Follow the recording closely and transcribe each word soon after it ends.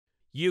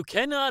You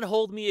cannot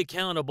hold me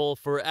accountable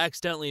for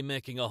accidentally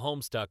making a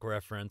Homestuck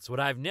reference when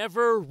I've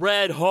never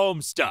read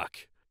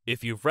Homestuck.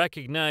 If you've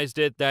recognized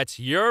it, that's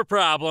your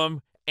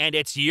problem, and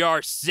it's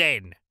your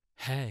sin.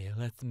 Hey,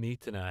 let's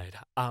meet tonight.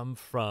 I'm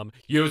from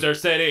User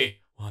City.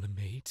 Wanna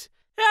meet?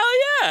 Hell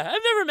yeah!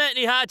 I've never met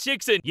any hot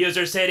chicks in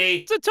User City.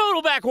 It's a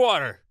total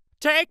backwater.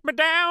 Take me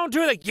down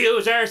to the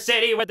User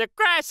City where the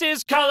grass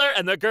is color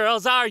and the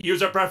girls are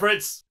user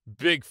preference.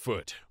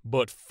 Bigfoot,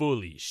 but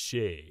fully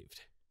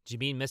shaved. Do you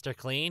mean Mr.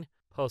 Clean?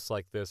 Posts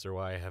like this are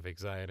why I have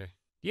anxiety.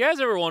 You guys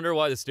ever wonder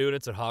why the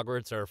students at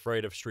Hogwarts are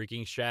afraid of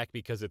Shrieking Shack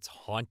because it's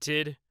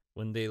haunted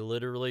when they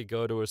literally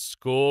go to a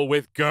school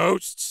with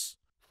ghosts?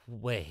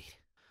 Wait,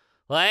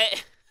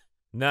 what?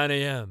 9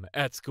 a.m.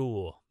 at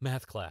school,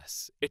 math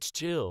class. It's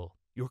chill,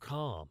 you're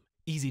calm,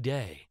 easy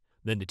day.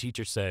 Then the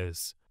teacher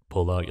says,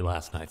 pull out your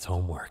last night's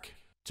homework.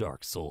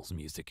 Dark Souls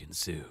music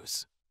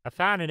ensues. I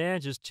found an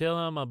edge just chilling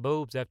on my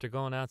boobs after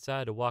going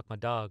outside to walk my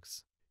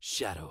dogs.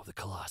 Shadow of the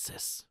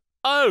Colossus.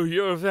 Oh,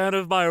 you're a fan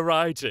of my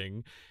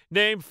writing.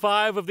 Name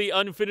 5 of the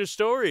unfinished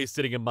stories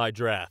sitting in my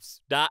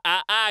drafts.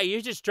 You're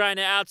just trying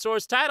to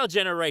outsource title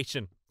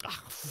generation.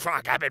 Oh,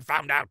 fuck, I've been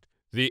found out.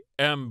 The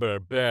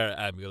Ember Bear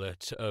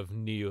Amulet of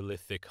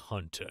Neolithic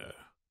Hunter.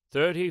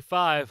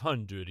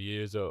 3,500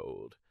 years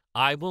old.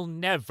 I will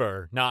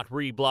never not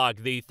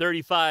reblog the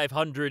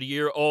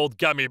 3,500-year-old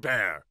gummy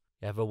bear.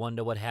 Ever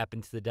wonder what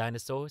happened to the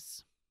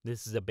dinosaurs?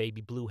 This is a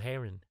baby blue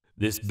heron.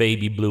 This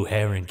baby blue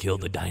heron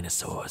killed the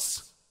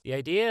dinosaurs. The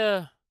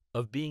idea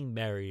of being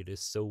married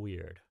is so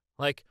weird.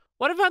 Like,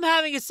 what if I'm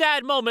having a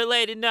sad moment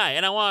late at night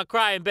and I want to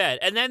cry in bed,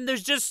 and then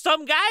there's just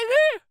some guy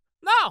there?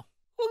 No.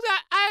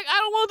 I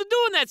don't want to do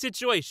in that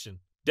situation.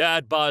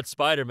 Dad bod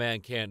Spider-Man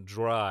can't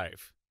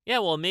drive. Yeah,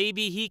 well,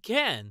 maybe he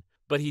can,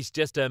 but he's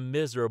just a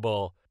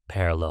miserable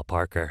parallel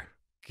parker.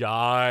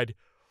 God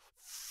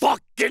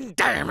fucking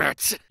damn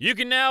it! You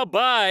can now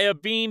buy a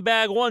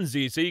beanbag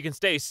onesie so you can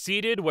stay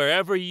seated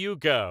wherever you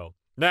go.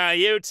 Now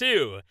you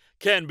too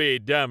can be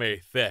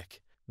dummy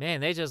thick. Man,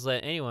 they just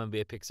let anyone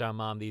be a Pixar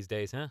mom these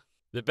days, huh?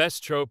 The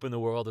best trope in the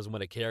world is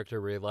when a character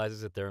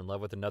realizes that they're in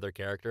love with another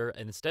character,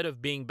 and instead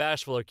of being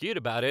bashful or cute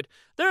about it,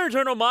 their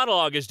internal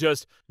monologue is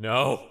just,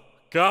 no,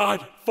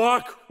 God,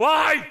 fuck,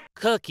 why?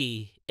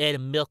 Cookie in a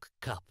milk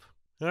cup.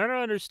 I don't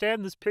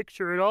understand this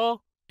picture at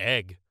all.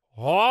 Egg.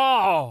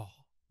 Oh!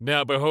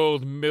 Now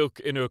behold milk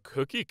in a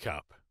cookie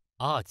cup.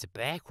 Oh, it's a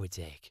backwards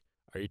egg.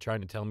 Are you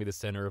trying to tell me the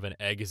center of an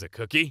egg is a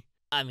cookie?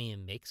 I mean,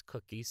 it makes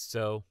cookies,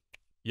 so...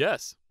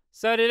 Yes.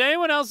 So did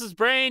anyone else's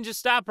brain just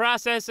stop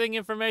processing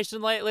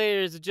information lately,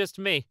 or is it just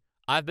me?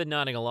 I've been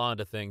nodding along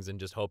to things and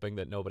just hoping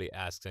that nobody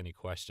asks any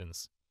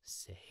questions.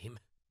 Same.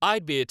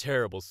 I'd be a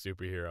terrible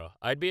superhero.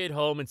 I'd be at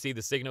home and see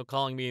the signal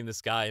calling me in the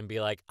sky and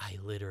be like, I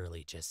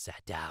literally just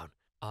sat down.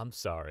 I'm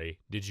sorry,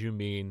 did you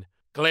mean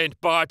Clint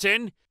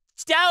Barton?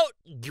 Don't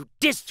you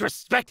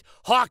disrespect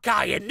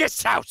Hawkeye in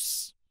this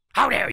house! How dare you!